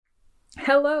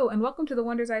Hello, and welcome to the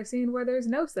Wonders I've Seen, where there's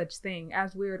no such thing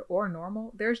as weird or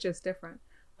normal. There's just different.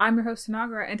 I'm your host,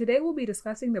 Tanagra, and today we'll be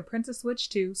discussing The Princess Switch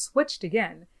 2 Switched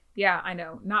Again. Yeah, I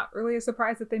know, not really a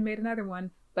surprise that they made another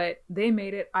one, but they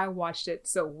made it, I watched it,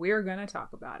 so we're gonna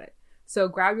talk about it. So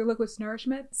grab your liquid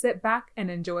nourishment, sit back, and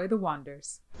enjoy the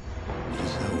wonders.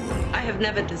 I have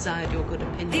never desired your good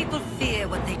opinion. People fear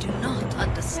what they do not I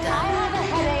understand. have a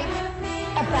headache,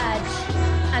 a badge,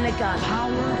 and a gun.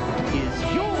 Power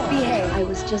is yours. Behave. I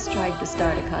was just trying to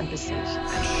start a conversation.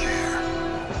 And share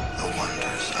the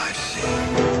wonders I've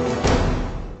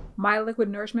seen. My liquid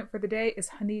nourishment for the day is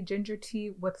honey ginger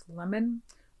tea with lemon.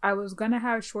 I was gonna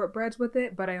have shortbreads with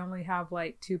it, but I only have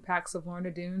like 2 packs of Lorna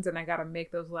Doones, and I gotta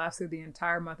make those last through the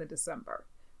entire month of December.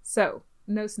 So,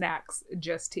 no snacks,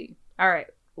 just tea. Alright,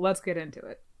 let's get into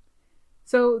it.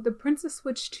 So, The Princess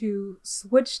Switch 2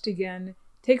 Switched Again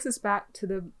takes us back to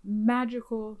the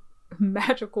magical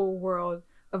world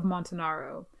of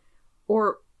Montanaro.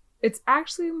 Or, it's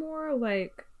actually more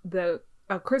like the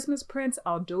A Christmas Prince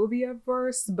Aldovia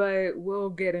verse, but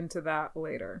we'll get into that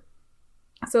later.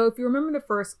 So if you remember the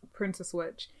first Princess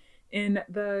Switch, in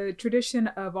the tradition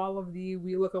of all of the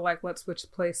We Look Alike, Let's Switch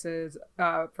Places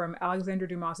from Alexander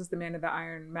Dumas's The Man in the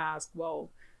Iron Mask,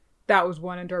 well, that was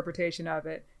one interpretation of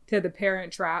it, to The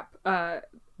Parent Trap,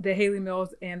 the Haley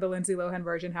Mills and the Lindsay Lohan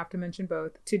version, have to mention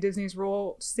both, to Disney's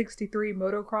Roll 63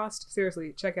 Motocross.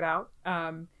 Seriously, check it out.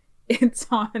 It's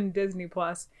on Disney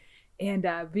Plus, and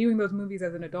viewing those movies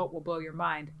as an adult will blow your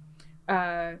mind.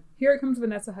 Here comes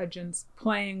Vanessa Hudgens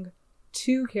playing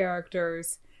two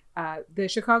characters, the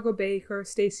Chicago baker,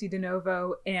 Stacey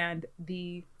DeNovo, and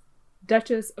the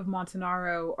Duchess of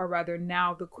Montanaro, or rather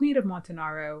now the Queen of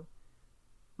Montanaro,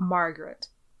 Margaret.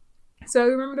 So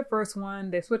you remember the first one,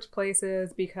 they switch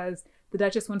places because the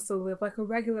Duchess wants to live like a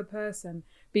regular person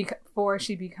before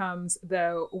she becomes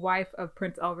the wife of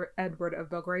Prince Edward of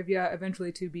Belgravia,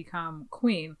 eventually to become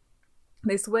queen.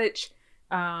 They switch.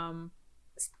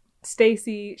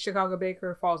 Stacey, Chicago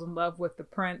baker, falls in love with the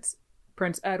Prince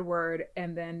Edward,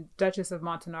 and then Duchess of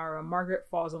Montanaro, Margaret,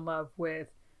 falls in love with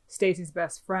Stacey's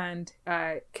best friend,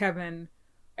 Kevin,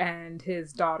 and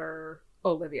his daughter,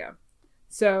 Olivia.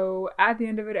 So at the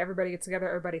end of it, everybody gets together,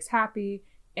 everybody's happy,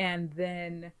 and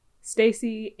then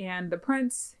Stacey and the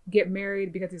prince get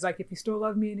married because he's like, if you still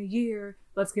love me in a year,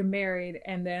 let's get married.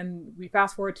 And then we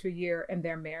fast forward to a year and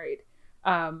they're married.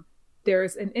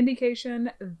 There's an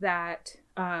indication that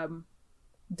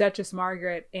Duchess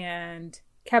Margaret and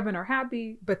Kevin are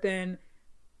happy, but then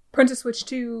Princess Switch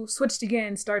 2 Switched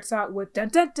Again starts out with dun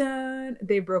dun dun,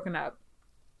 they've broken up.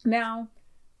 Now,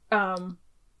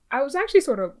 I was actually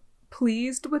sort of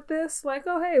pleased with this, like,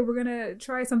 oh hey, we're gonna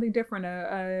try something different,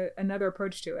 another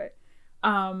approach to it.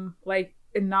 Like,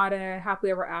 not a happily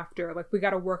ever after, like we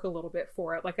gotta work a little bit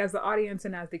for it, like as the audience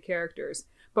and as the characters.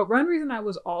 But one reason I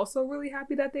was also really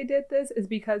happy that they did this is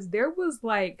because there was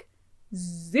like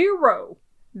zero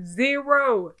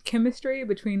chemistry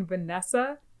between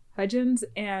Vanessa Hudgens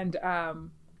and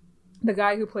the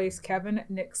guy who plays Kevin,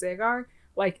 Nick Sagar,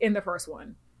 like in the first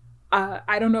one.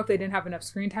 I don't know if they didn't have enough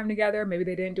screen time together. Maybe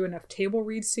they didn't do enough table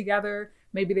reads together.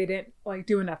 Maybe they didn't like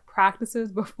do enough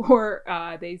practices before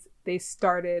they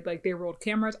started, like they rolled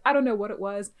cameras. I don't know what it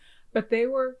was, but they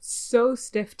were so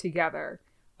stiff together.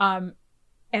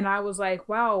 And I was like,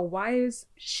 wow, why is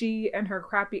she and her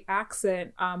crappy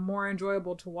accent more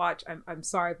enjoyable to watch? I'm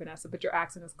sorry, Vanessa, but your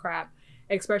accent is crap.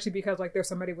 Especially because like there's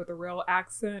somebody with a real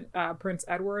accent, Prince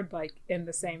Edward, like in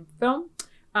the same film.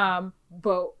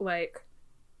 But like,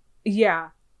 yeah.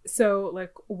 So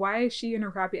like, why is she in her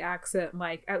crappy accent,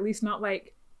 like at least not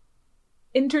like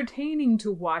entertaining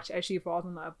to watch as she falls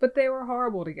in love? But they were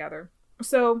horrible together.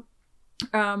 So,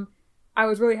 I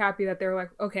was really happy that they were like,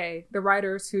 okay, the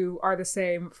writers who are the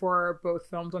same for both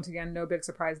films, once again, no big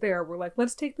surprise there, were like,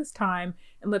 let's take this time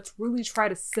and let's really try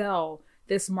to sell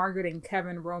this Margaret and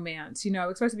Kevin romance, you know,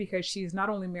 especially because she's not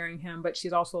only marrying him, but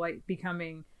she's also like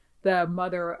becoming the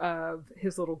mother of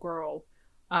his little girl,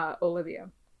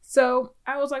 Olivia. So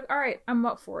I was like, all right, I'm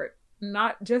up for it.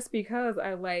 Not just because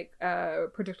I like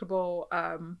predictable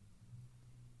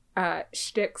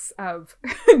shticks of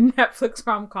Netflix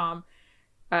rom-com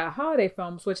holiday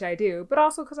films, which I do, but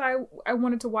also because I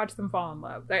wanted to watch them fall in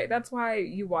love. That's why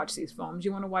you watch these films.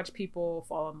 You want to watch people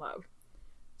fall in love.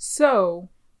 So,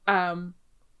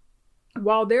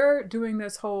 while they're doing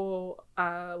this whole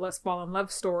let's fall in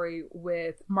love story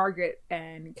with Margaret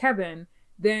and Kevin,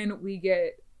 then we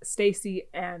get Stacey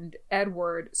and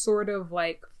Edward sort of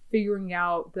like figuring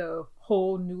out the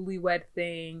whole newlywed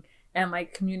thing, and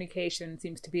like communication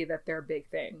seems to be that their big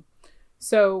thing.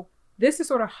 So this is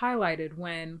sort of highlighted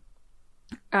when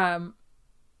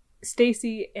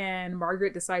Stacy and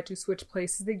Margaret decide to switch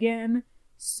places again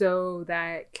so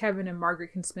that Kevin and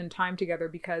Margaret can spend time together,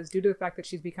 because due to the fact that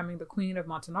she's becoming the Queen of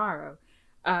Montanaro,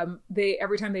 they,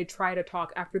 every time they try to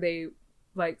talk after they,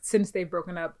 like, since they've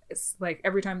broken up, it's like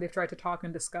every time they've tried to talk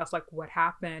and discuss like what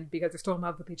happened, because they're still in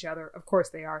love with each other, of course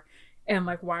they are, and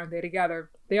like why aren't they together,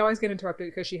 they always get interrupted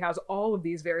because she has all of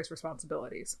these various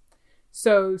responsibilities.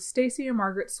 So Stacy and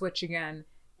Margaret switch again,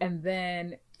 and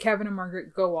then Kevin and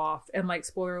Margaret go off, and like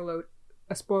spoiler alert,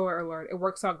 it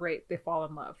works out great, they fall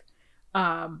in love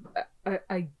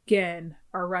again,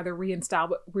 or rather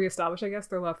reestablish I guess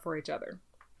their love for each other.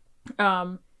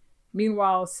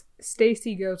 Meanwhile,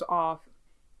 Stacy goes off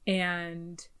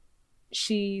and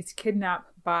she's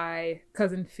kidnapped by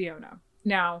Cousin Fiona.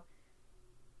 Now,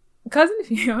 Cousin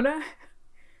Fiona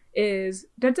is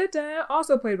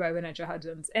also played by Vanessa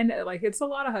Hudgens, and like it's a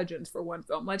lot of Hudgens for one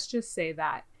film, let's just say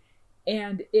that.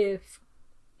 And if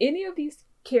any of these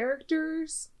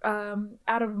characters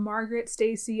out of Margaret,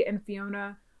 Stacy, and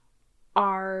Fiona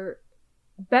are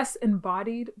best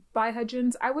embodied by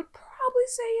Hudgens, I would probably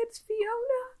say it's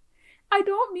Fiona. I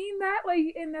don't mean that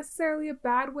like in necessarily a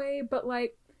bad way, but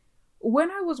like when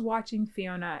I was watching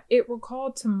Fiona, it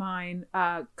recalled to mind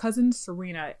Cousin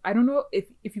Serena. I don't know if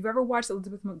you've ever watched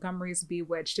Elizabeth Montgomery's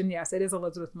Bewitched, and yes, it is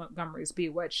Elizabeth Montgomery's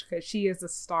Bewitched because she is the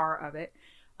star of it.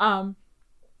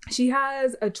 She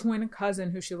has a twin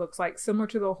cousin who she looks like, similar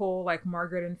to the whole like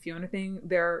Margaret and Fiona thing.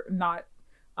 They're not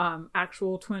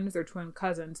actual twins, they're twin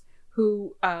cousins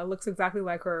who looks exactly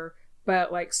like her,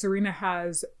 but like Serena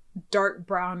has dark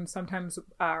brown, sometimes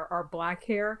or black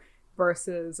hair,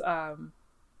 versus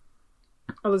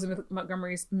Elizabeth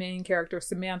Montgomery's main character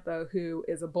Samantha, who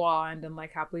is a blonde and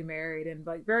like happily married and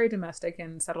like very domestic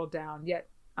and settled down, yet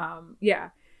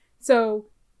so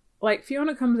like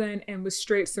Fiona comes in and was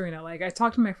straight Serena. Like I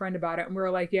talked to my friend about it and we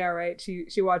were like, yeah, right,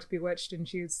 she watched Bewitched and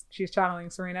she's channeling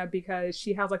Serena because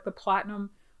she has like the platinum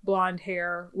blonde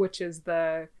hair, which is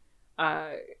the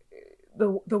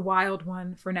wild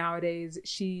one for nowadays.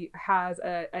 She has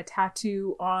a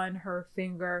tattoo on her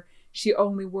finger. She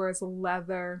only wears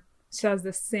leather. She has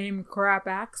the same crap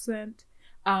accent,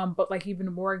 but like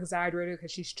even more exaggerated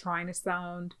because she's trying to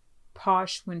sound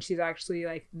posh when she's actually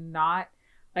like not.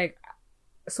 Like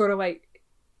sort of like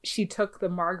she took the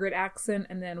Margaret accent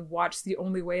and then watched The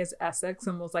Only Way is Essex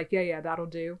and was like, yeah, that'll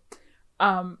do.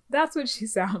 That's what she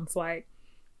sounds like.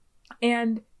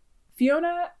 And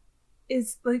Fiona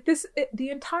is like this, the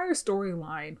entire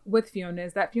storyline with Fiona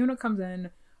is that Fiona comes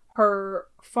in, her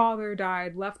father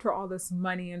died, left her all this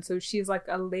money, and so she's like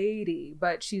a lady,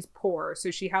 but she's poor.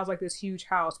 So she has like this huge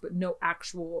house, but no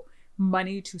actual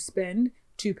money to spend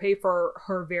to pay for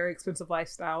her very expensive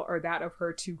lifestyle or that of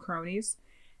her two cronies.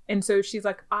 And so she's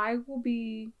like, I will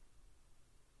be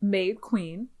made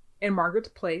queen in Margaret's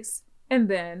place, and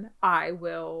then I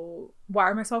will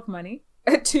wire myself money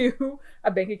to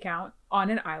a bank account on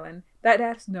an island that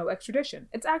has no extradition.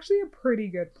 It's actually a pretty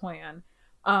good plan.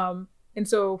 And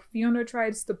so Fiona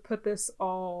tries to put this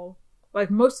all, like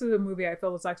most of the movie I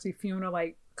feel is actually Fiona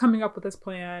like coming up with this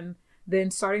plan,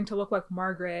 then starting to look like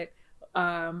Margaret,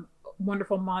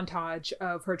 wonderful montage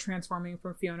of her transforming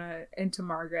from Fiona into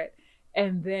Margaret,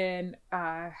 and then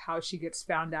how she gets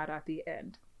found out at the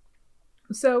end.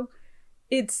 So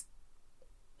it's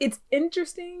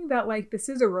interesting that like this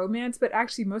is a romance, but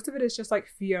actually most of it is just like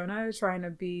Fiona trying to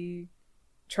be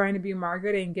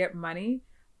Margaret and get money.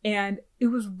 And it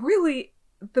was really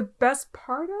the best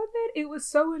part of it. It was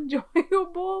so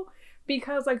enjoyable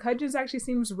because like Hudgens actually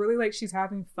seems really like she's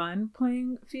having fun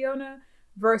playing Fiona,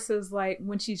 versus like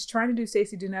when she's trying to do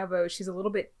Stacey DeNovo, she's a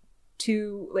little bit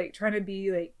too like trying to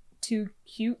be like too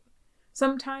cute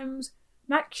sometimes.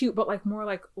 Not cute, but like more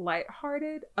like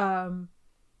lighthearted. And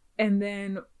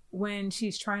then when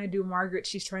she's trying to do Margaret,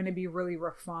 she's trying to be really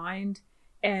refined.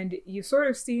 And you've sort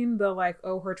of seen the like,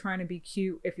 oh, her trying to be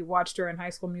cute. If you watched her in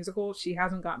High School Musical, she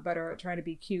hasn't gotten better at trying to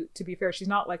be cute. To be fair, she's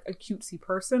not like a cutesy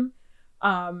person.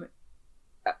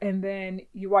 And then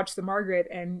you watch the Margaret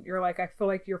and you're like, I feel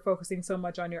like you're focusing so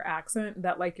much on your accent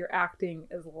that like your acting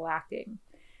is lacking.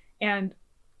 And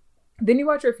then you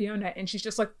watch her Fiona and she's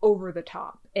just like over the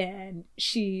top. And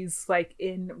she's like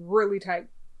in really tight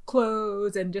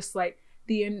clothes and just like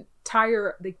the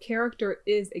character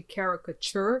is a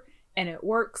caricature. And it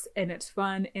works and it's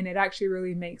fun and it actually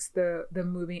really makes the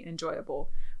movie enjoyable.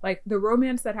 Like the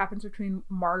romance that happens between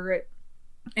Margaret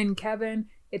and Kevin,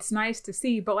 it's nice to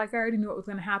see, but like I already knew what was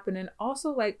going to happen. And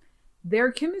also like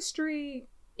their chemistry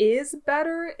is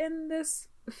better in this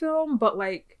film, but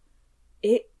like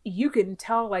you can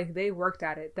tell like they worked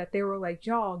at it, that they were like,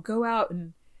 y'all go out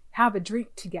and have a drink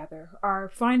together or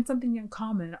find something in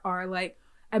common, or like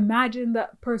imagine the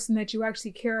person that you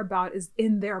actually care about is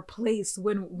in their place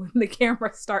when the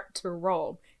cameras start to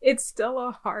roll. It's still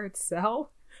a hard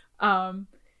sell.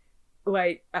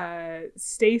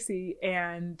 Stacy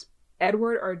and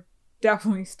Edward are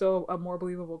definitely still a more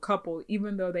believable couple,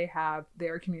 even though they have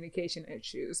their communication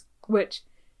issues, which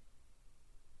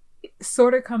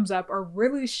sort of comes up or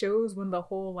really shows when the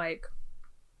whole like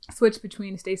switch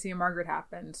between Stacy and Margaret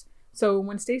happens. So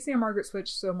when Stacy and Margaret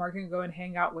switch so Margaret can go and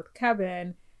hang out with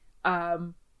Kevin,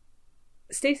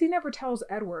 Stacy never tells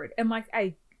Edward. And like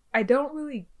I don't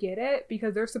really get it,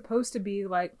 because they're supposed to be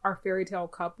like our fairy tale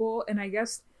couple, and I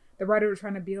guess the writer was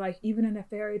trying to be like, even in a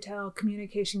fairy tale,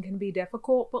 communication can be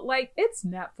difficult, but like, it's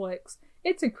Netflix.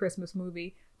 It's a Christmas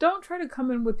movie. Don't try to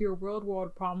come in with your real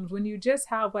world problems when you just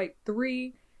have like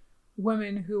 3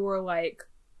 women who are like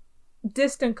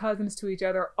distant cousins to each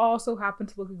other, also happen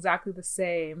to look exactly the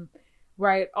same,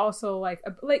 right? Also like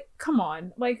come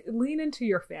on, like lean into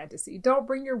your fantasy. Don't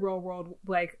bring your real world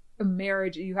like a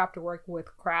marriage you have to work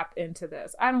with crap into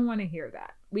this. I don't want to hear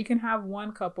that. We can have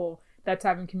one couple that's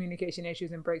having communication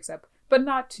issues and breaks up, but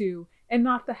not 2, and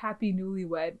not the happy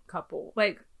newlywed couple.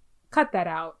 Like, cut that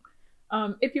out.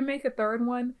 If you make a 3rd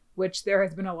one, which there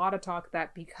has been a lot of talk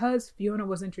that because Fiona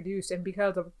was introduced, and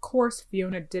because of course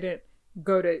Fiona didn't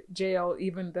go to jail,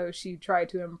 even though she tried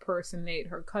to impersonate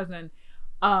her cousin,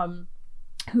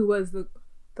 who was the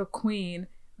queen,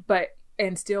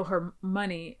 and steal her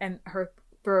money and her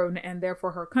throne and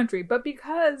therefore her country, but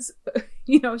because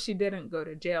she didn't go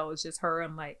to jail, it's just her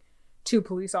and like 2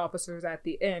 police officers at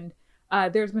the end.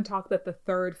 There's been talk that the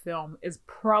 3rd film is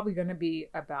probably going to be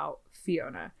about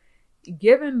Fiona.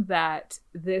 Given that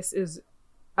this is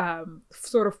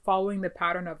sort of following the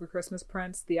pattern of The Christmas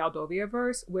Prince, the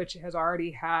Aldoviaverse, which has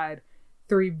already had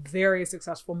 3 very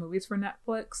successful movies for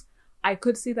Netflix, I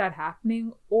could see that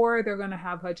happening. Or they're going to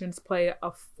have Hutchins play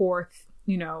a 4th,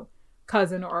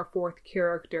 cousin or a 4th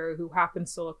character who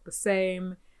happens to look the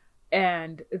same,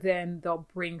 and then they'll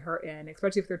bring her in,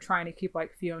 especially if they're trying to keep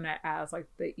like Fiona as like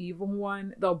the evil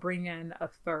one. They'll bring in a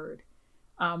 3rd,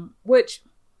 which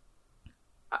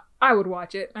I would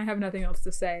watch it. I have nothing else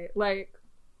to say. Like,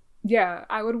 yeah,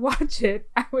 I would watch it.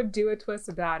 I would do a twist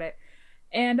about it,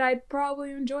 and I'd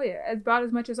probably enjoy it about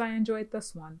as much as I enjoyed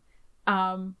this one.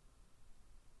 I'm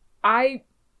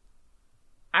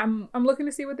looking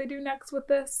to see what they do next with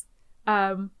this.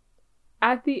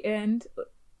 At the end,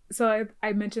 so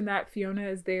I mentioned that Fiona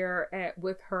is there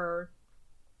with her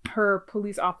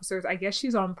police officers. I guess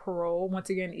she's on parole once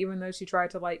again, even though she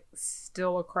tried to like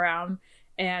steal a crown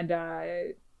and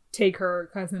take her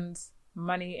cousin's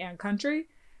money and country.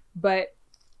 But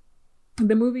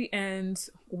the movie ends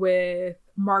with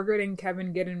Margaret and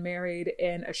Kevin getting married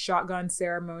in a shotgun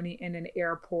ceremony in an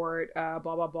airport, blah,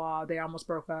 blah, blah. They almost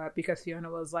broke up because Fiona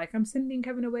was like, I'm sending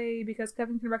Kevin away because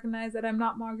Kevin can recognize that I'm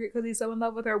not Margaret because he's so in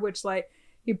love with her, which like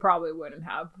he probably wouldn't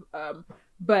have.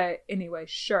 But anyway,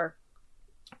 sure.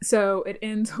 So it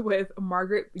ends with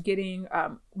Margaret getting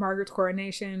Margaret's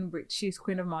coronation. She's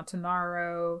Queen of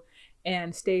Montanaro,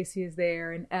 and Stacy is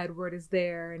there, and Edward is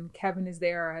there, and Kevin is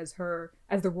there as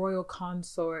the royal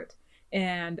consort,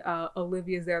 and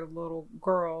Olivia's there, the little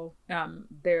girl.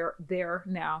 They're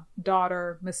now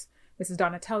daughter. Mrs.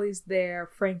 Donatelli's there.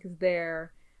 Frank is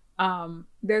there.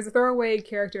 There's a throwaway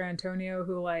character, Antonio,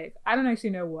 who like I don't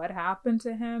actually know what happened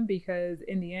to him, because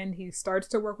in the end he starts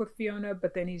to work with Fiona,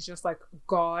 but then he's just like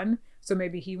gone. So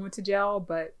maybe he went to jail,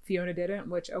 but Fiona didn't.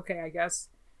 Which okay, I guess,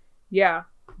 yeah,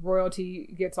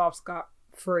 royalty gets off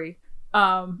scot-free.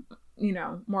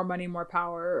 More money, more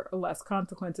power, less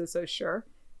consequences. So sure.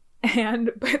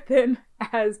 But then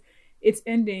as it's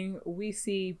ending, we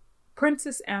see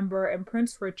Princess Amber and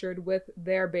Prince Richard with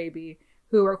their baby,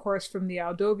 who are, of course, from the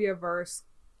Aldoviaverse.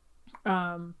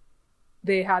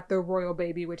 They had the royal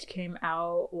baby, which came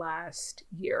out last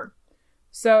year.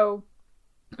 So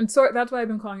that's why I've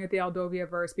been calling it the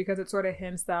Aldoviaverse, because it sort of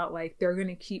hints that like they're going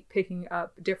to keep picking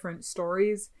up different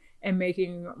stories and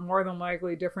making more than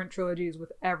likely different trilogies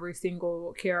with every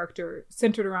single character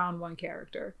centered around one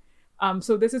character.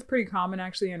 So this is pretty common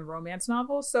actually in romance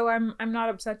novels. So I'm not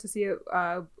upset to see it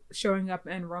showing up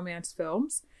in romance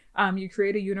films. You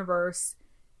create a universe,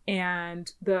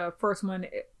 and the first one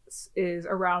is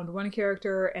around one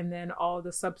character, and then all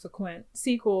the subsequent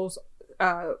sequels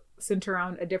center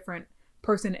around a different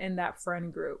person in that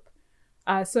friend group.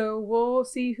 So we'll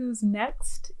see who's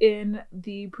next in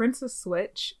the Princess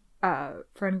Switch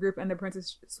friend group and the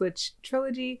Princess Switch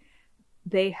trilogy.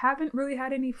 They haven't really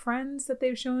had any friends that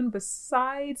they've shown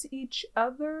besides each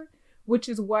other, which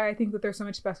is why I think that there's so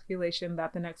much speculation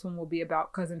that the next one will be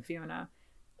about Cousin Fiona.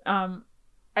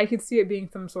 I could see it being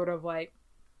some sort of like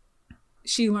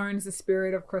she learns the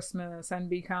spirit of Christmas and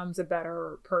becomes a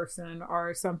better person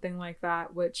or something like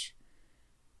that, which,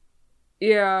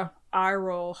 yeah, eye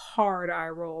roll,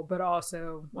 but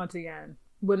also, once again,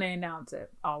 when they announce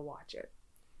it, I'll watch it.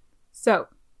 So,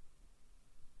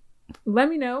 let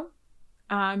me know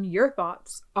your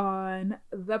thoughts on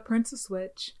The Princess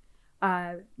Switch.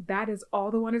 That is all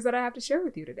the wonders that I have to share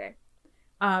with you today.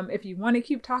 If you want to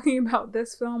keep talking about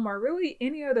this film or really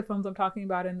any of the films I'm talking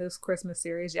about in this Christmas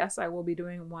series, yes, I will be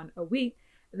doing one a week,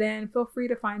 then feel free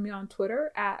to find me on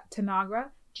Twitter at Tanagra,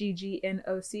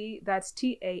 GGNOC. That's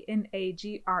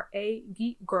TANAGRA,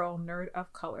 Geek Girl Nerd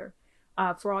of Color.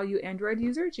 For all you Android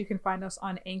users, you can find us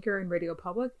on Anchor and Radio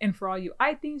Public. And for all you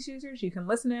iTunes users, you can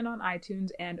listen in on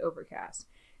iTunes and Overcast.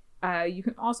 You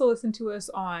can also listen to us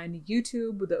on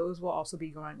YouTube. Those will also be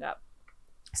going up.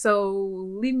 So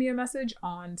leave me a message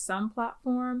on some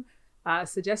platform.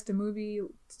 Suggest a movie,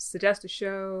 suggest a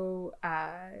show.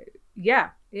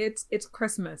 Yeah, it's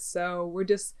Christmas. So we're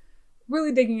just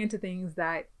really digging into things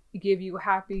that give you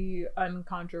happy,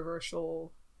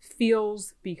 uncontroversial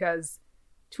feels, because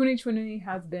 2020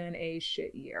 has been a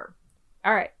shit year.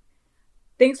 All right.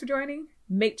 Thanks for joining.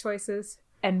 Make choices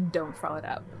and don't foul it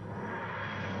up.